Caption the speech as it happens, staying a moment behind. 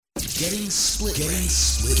Getting split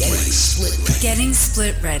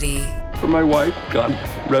ready. For my wife, God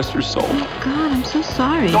rest her soul. Oh, God, I'm so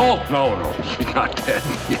sorry. No, she's not dead.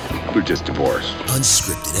 We're just divorced.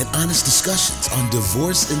 Unscripted and honest discussions on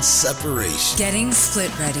divorce and separation. Getting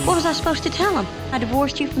split ready. What was I supposed to tell him? I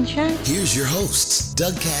divorced you from the show? Here's your hosts,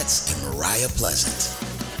 Doug Katz and Mariah Pleasant.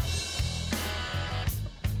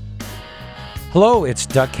 Hello, it's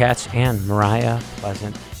Doug Katz and Mariah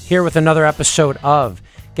Pleasant here with another episode of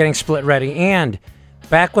Getting Split Ready, and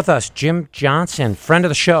back with us, Jim Johnson, friend of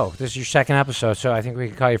the show. This is your second episode, so I think we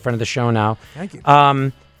can call you friend of the show now. Thank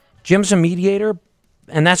you. Jim's a mediator,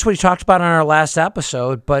 and that's what he talked about on our last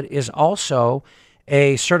episode, but is also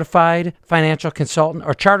a certified financial consultant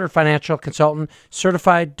or chartered financial consultant,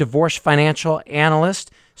 certified divorce financial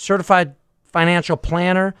analyst, certified financial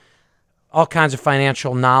planner, all kinds of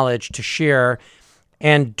financial knowledge to share.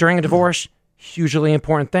 And during a divorce, hugely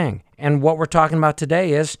important thing. And what we're talking about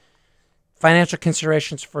today is financial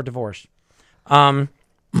considerations for divorce. I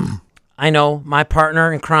know my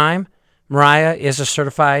partner in crime, Mariah, is a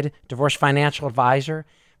certified divorce financial advisor.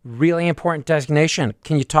 Really important designation.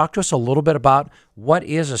 Can you talk to us a little bit about what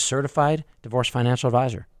is a certified divorce financial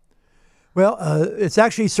advisor? Well, it's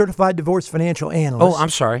actually certified divorce financial analyst. Oh, I'm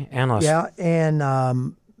sorry, analyst. Yeah,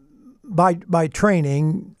 and by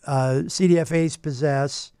training, CDFAs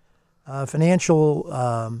possess financial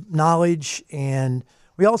knowledge, and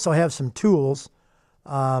we also have some tools,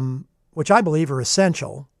 which I believe are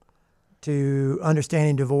essential to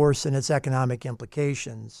understanding divorce and its economic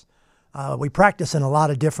implications. We practice in a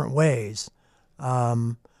lot of different ways.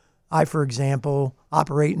 I, for example,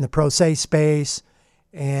 operate in the pro se space,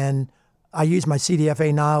 and I use my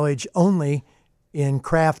CDFA knowledge only in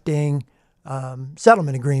crafting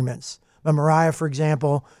settlement agreements. But Mariah, for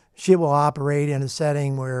example, she will operate in a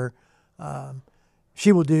setting where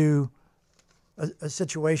she will do a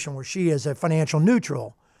situation where she is a financial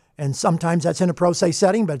neutral. And sometimes that's in a pro se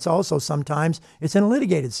setting, but it's also sometimes it's in a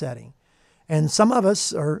litigated setting. And some of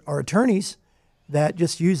us are attorneys that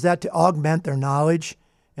just use that to augment their knowledge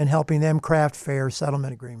in helping them craft fair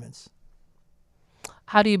settlement agreements.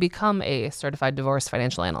 How do you become a certified divorce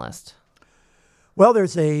financial analyst? Well,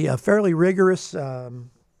 there's a fairly rigorous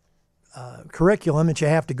curriculum that you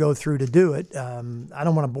have to go through to do it. I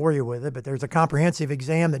don't want to bore you with it, but there's a comprehensive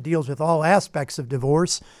exam that deals with all aspects of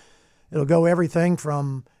divorce. It'll go everything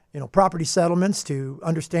from property settlements to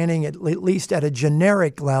understanding at least at a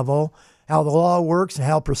generic level how the law works and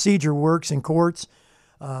how procedure works in courts.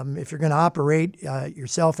 If you're going to operate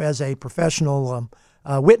yourself as a professional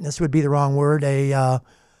witness would be the wrong word.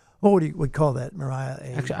 What would we call that,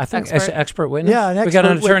 Mariah? I think expert witness. Yeah, an expert we got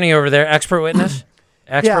an attorney over there. Expert witness.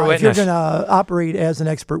 Expert witness. If you're going to operate as an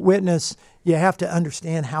expert witness, you have to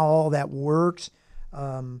understand how all that works.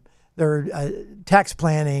 There are tax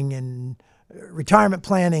planning and retirement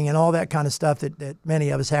planning and all that kind of stuff that many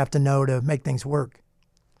of us have to know to make things work.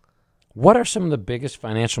 What are some of the biggest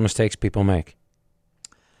financial mistakes people make?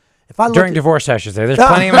 During divorce, I should say. There's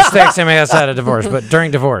plenty of mistakes they make outside of divorce, but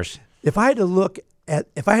during divorce. If I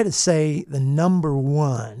had to say the number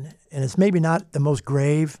one, and it's maybe not the most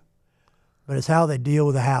grave, but it's how they deal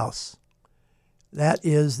with the house. That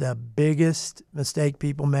is the biggest mistake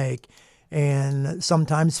people make. And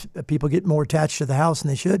sometimes people get more attached to the house than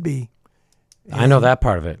they should be. I know that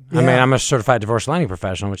part of it. Yeah. I mean, I'm a certified divorce lending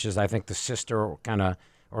professional, which is, I think, the sister kind of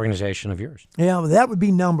organization of yours. Yeah, well, that would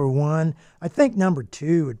be number one. I think number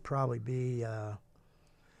two would probably be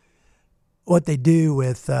what they do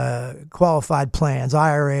with qualified plans,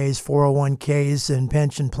 IRAs, 401ks, and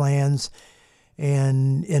pension plans.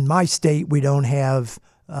 And in my state, we don't have,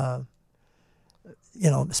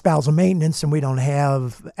 spousal maintenance, and we don't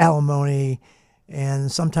have alimony.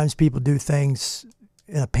 And sometimes people do things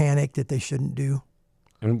in a panic that they shouldn't do.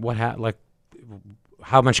 And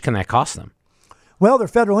how much can that cost them? Well, there are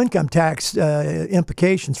federal income tax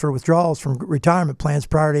implications for withdrawals from retirement plans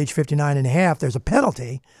prior to age 59 and a half. There's a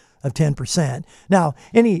penalty of 10%. Now,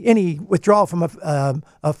 any withdrawal from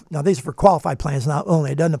now these are for qualified plans, not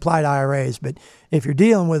only. It doesn't apply to IRAs, but if you're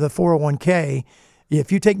dealing with a 401k,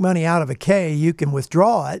 if you take money out of a K, you can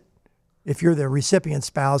withdraw it. If you're the recipient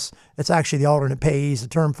spouse, it's actually the alternate payee is the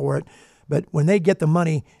term for it. But when they get the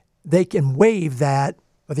money, they can waive that,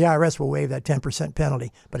 but the IRS will waive that 10%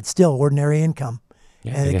 penalty. But it's still ordinary income.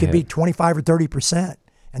 Yeah, and it could be 25 or 30%,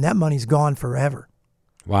 and that money's gone forever.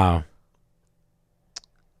 Wow.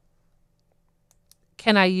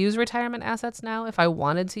 Can I use retirement assets now if I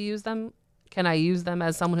wanted to use them? Can I use them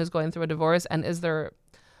as someone who's going through a divorce? And is there,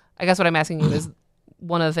 I guess what I'm asking you is,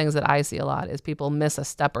 one of the things that I see a lot is people miss a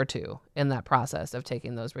step or two in that process of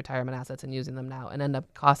taking those retirement assets and using them now and end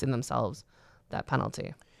up costing themselves that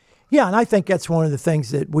penalty. Yeah, and I think that's one of the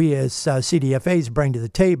things that we as CDFAs bring to the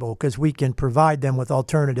table, because we can provide them with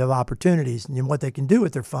alternative opportunities and what they can do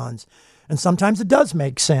with their funds. And sometimes it does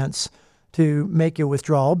make sense to make a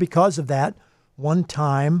withdrawal because of that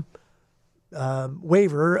one-time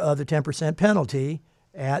waiver of the 10% penalty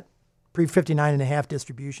at pre-59.5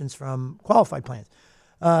 distributions from qualified plans.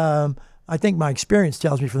 I think my experience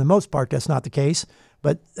tells me for the most part that's not the case,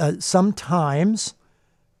 but sometimes,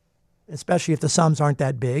 especially if the sums aren't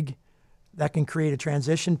that big, that can create a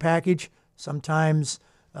transition package. Sometimes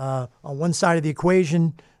on one side of the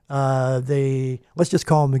equation, let's just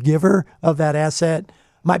call them the giver of that asset,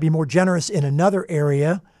 might be more generous in another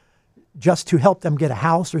area just to help them get a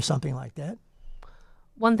house or something like that.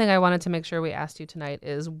 One thing I wanted to make sure we asked you tonight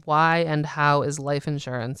is why and how is life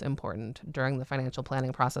insurance important during the financial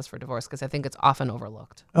planning process for divorce? Because I think it's often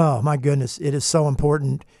overlooked. Oh, my goodness. It is so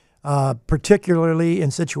important, particularly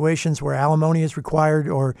in situations where alimony is required,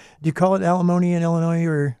 or do you call it alimony in Illinois,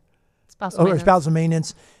 or spousal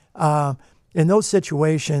maintenance? In those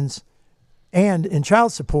situations and in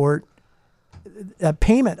child support,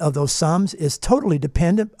 payment of those sums is totally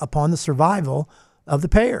dependent upon the survival of the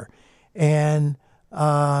payer. And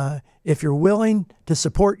if you're willing to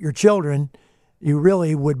support your children, you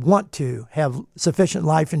really would want to have sufficient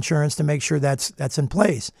life insurance to make sure that's in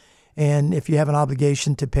place. And if you have an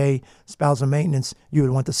obligation to pay spousal maintenance, you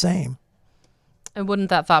would want the same. And wouldn't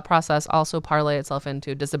that thought process also parlay itself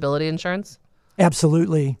into disability insurance?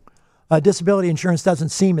 Absolutely. Disability insurance doesn't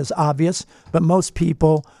seem as obvious, but most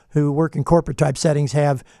people who work in corporate type settings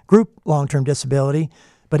have group long-term disability,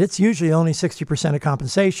 but it's usually only 60% of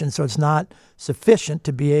compensation, so it's not sufficient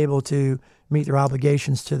to be able to meet their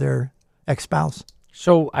obligations to their ex-spouse.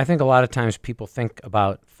 So I think a lot of times people think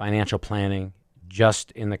about financial planning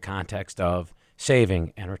just in the context of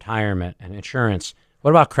saving and retirement and insurance.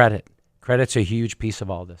 What about credit? Credit's a huge piece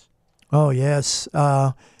of all this. Oh, yes.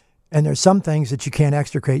 And there's some things that you can't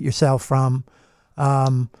extricate yourself from.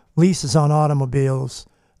 Leases on automobiles,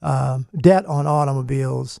 debt on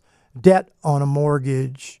automobiles, debt on a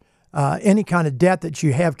mortgage, any kind of debt that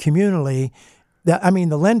you have communally. The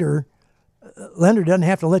lender doesn't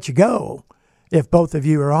have to let you go if both of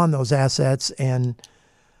you are on those assets, and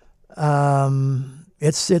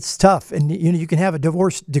it's tough. And you can have a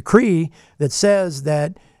divorce decree that says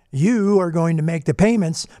that you are going to make the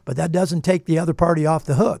payments, but that doesn't take the other party off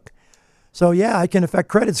the hook. So yeah, it can affect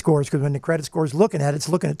credit scores, because when the credit score is looking at it, it's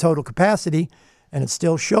looking at total capacity, and it's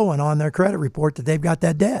still showing on their credit report that they've got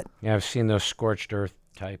that debt. Yeah, I've seen those scorched earth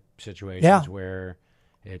type situations where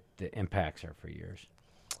the impacts are for years.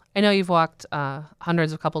 I know you've walked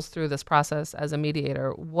hundreds of couples through this process as a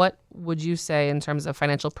mediator. What would you say in terms of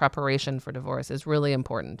financial preparation for divorce is really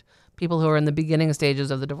important? People who are in the beginning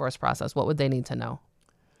stages of the divorce process, what would they need to know?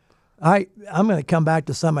 I'm going to come back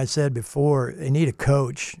to something I said before. They need a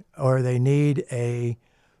coach, or they need a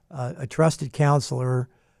trusted counselor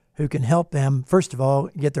who can help them, first of all,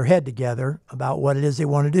 get their head together about what it is they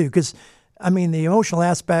want to do. Because, the emotional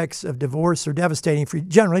aspects of divorce are devastating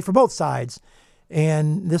generally for both sides.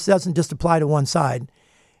 And this doesn't just apply to one side.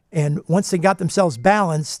 And once they got themselves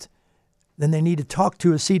balanced, then they need to talk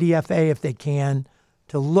to a CDFA if they can,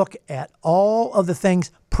 to look at all of the things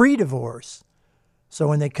pre-divorce. So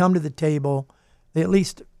when they come to the table, they at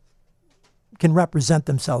least can represent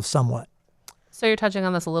themselves somewhat. So you're touching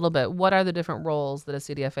on this a little bit. What are the different roles that a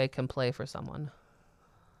CDFA can play for someone?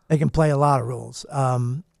 They can play a lot of roles.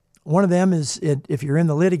 One of them is if you're in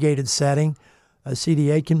the litigated setting, a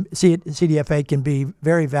CDFA can be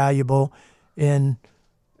very valuable in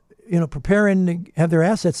preparing to have their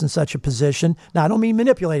assets in such a position. Now, I don't mean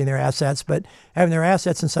manipulating their assets, but having their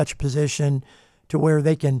assets in such a position to where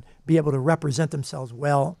they can be able to represent themselves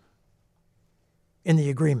well in the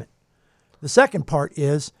agreement. The second part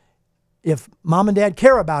is if mom and dad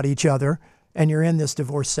care about each other and you're in this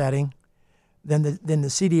divorce setting, then the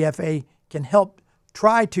CDFA can help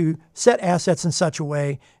try to set assets in such a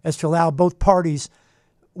way as to allow both parties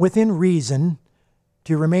within reason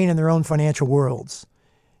to remain in their own financial worlds.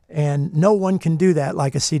 And no one can do that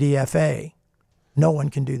like a CDFA. No one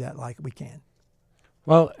can do that like we can.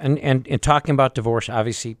 Well, and in talking about divorce,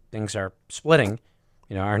 obviously things are splitting.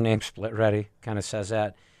 Our name Split Ready kind of says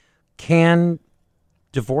that. Can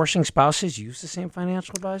divorcing spouses use the same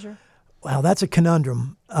financial advisor? Well, that's a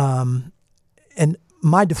conundrum. And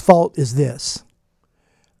my default is this.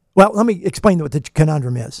 Well, let me explain what the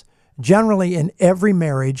conundrum is. Generally, in every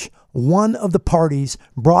marriage, one of the parties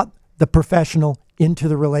brought the professional into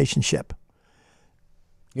the relationship.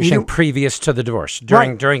 You're saying previous to the divorce,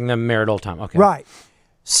 during the marital time. Okay. Right.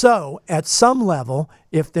 So, at some level,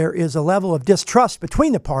 if there is a level of distrust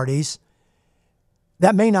between the parties,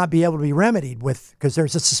 that may not be able to be remedied because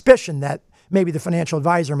there's a suspicion that maybe the financial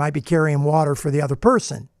advisor might be carrying water for the other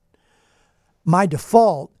person. My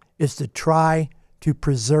default is to try to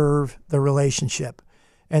preserve the relationship.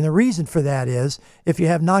 And the reason for that is if you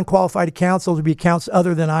have non-qualified accounts, those would be accounts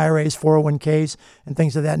other than IRAs, 401ks, and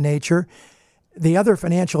things of that nature, the other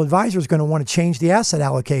financial advisor is going to want to change the asset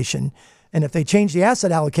allocation. And if they change the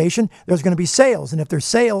asset allocation, there's going to be sales. And if there's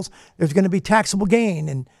sales, there's going to be taxable gain.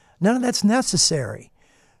 And none of that's necessary.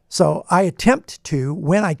 So I attempt to,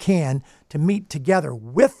 when I can, to meet together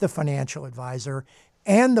with the financial advisor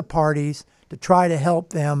and the parties to try to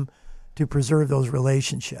help them to preserve those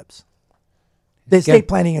relationships. The estate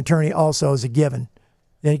planning attorney also is a given.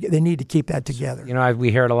 They need to keep that together. You know,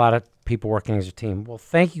 we heard a lot of people working as a team. Well,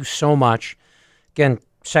 thank you so much. Again,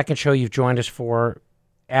 second show you've joined us for,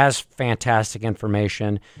 as fantastic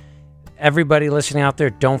information. Everybody listening out there,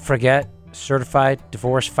 don't forget, Certified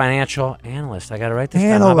Divorce Financial Analyst. I got it right this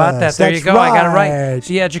time. How about that? There you go. Right. I got it right.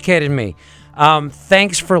 So you educated me.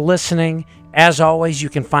 Thanks for listening. As always, you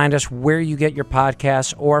can find us where you get your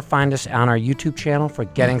podcasts or find us on our YouTube channel for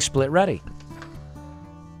Getting Split Ready.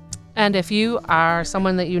 And if you are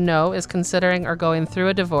someone that you know is considering or going through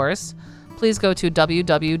a divorce, please go to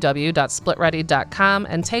www.splitready.com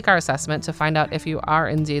and take our assessment to find out if you are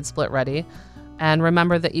indeed split ready. And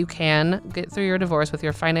remember that you can get through your divorce with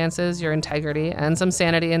your finances, your integrity, and some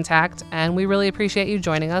sanity intact. And we really appreciate you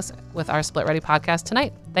joining us with our Split Ready podcast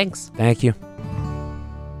tonight. Thanks. Thank you.